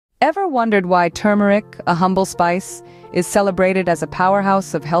Ever wondered why turmeric, a humble spice, is celebrated as a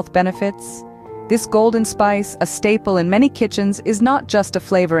powerhouse of health benefits? This golden spice, a staple in many kitchens, is not just a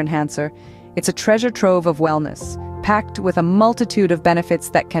flavor enhancer. It's a treasure trove of wellness, packed with a multitude of benefits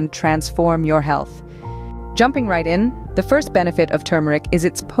that can transform your health. Jumping right in, the first benefit of turmeric is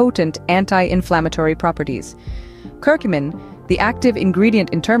its potent anti-inflammatory properties. Curcumin, the active ingredient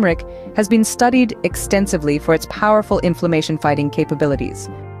in turmeric, has been studied extensively for its powerful inflammation-fighting capabilities.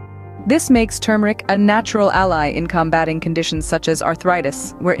 This makes turmeric a natural ally in combating conditions such as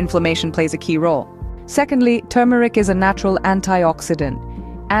arthritis, where inflammation plays a key role. Secondly, turmeric is a natural antioxidant.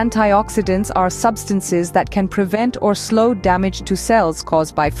 Antioxidants are substances that can prevent or slow damage to cells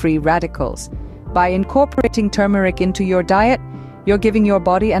caused by free radicals. By incorporating turmeric into your diet, you're giving your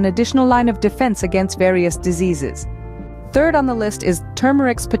body an additional line of defense against various diseases. Third on the list is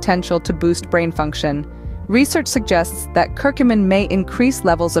turmeric's potential to boost brain function. Research suggests that curcumin may increase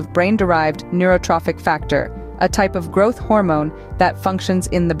levels of brain-derived neurotrophic factor, a type of growth hormone that functions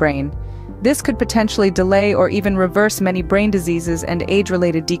in the brain. This could potentially delay or even reverse many brain diseases and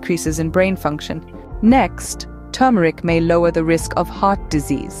age-related decreases in brain function. Next, turmeric may lower the risk of heart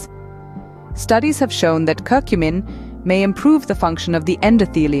disease. Studies have shown that curcumin may improve the function of the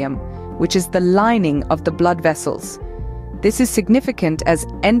endothelium, which is the lining of the blood vessels. This is significant as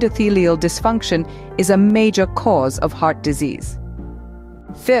endothelial dysfunction is a major cause of heart disease.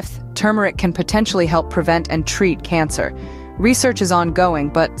 Fifth, turmeric can potentially help prevent and treat cancer. Research is ongoing,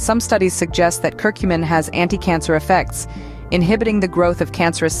 but some studies suggest that curcumin has anti-cancer effects, inhibiting the growth of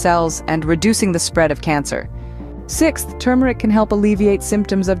cancerous cells and reducing the spread of cancer. Sixth, turmeric can help alleviate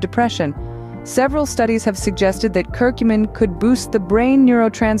symptoms of depression. Several studies have suggested that curcumin could boost the brain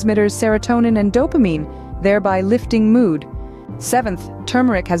neurotransmitters serotonin and dopamine, thereby lifting mood. Seventh,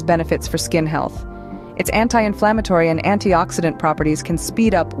 turmeric has benefits for skin health. Its anti-inflammatory and antioxidant properties can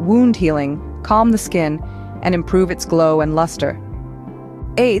speed up wound healing, calm the skin, and improve its glow and luster.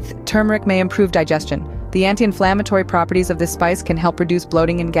 Eighth, turmeric may improve digestion. The anti-inflammatory properties of this spice can help reduce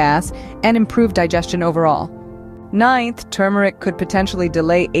bloating and gas, and improve digestion overall. Ninth, turmeric could potentially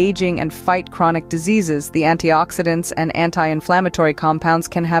delay aging and fight chronic diseases. The antioxidants and anti-inflammatory compounds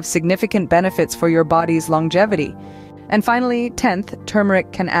can have significant benefits for your body's longevity. And finally, 10th,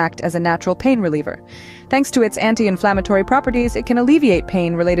 turmeric can act as a natural pain reliever. Thanks to its anti-inflammatory properties, it can alleviate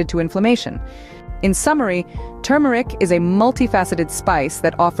pain related to inflammation. In summary, turmeric is a multifaceted spice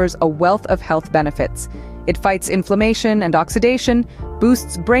that offers a wealth of health benefits. It fights inflammation and oxidation,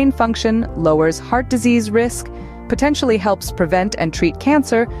 boosts brain function, lowers heart disease risk, potentially helps prevent and treat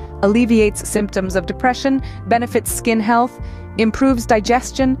cancer, alleviates symptoms of depression, benefits skin health, improves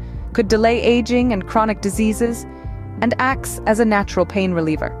digestion, could delay aging and chronic diseases, and acts as a natural pain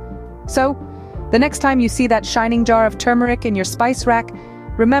reliever. So, the next time you see that shining jar of turmeric in your spice rack,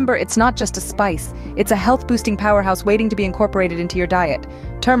 remember it's not just a spice, it's a health-boosting powerhouse waiting to be incorporated into your diet.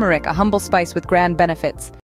 Turmeric, a humble spice with grand benefits.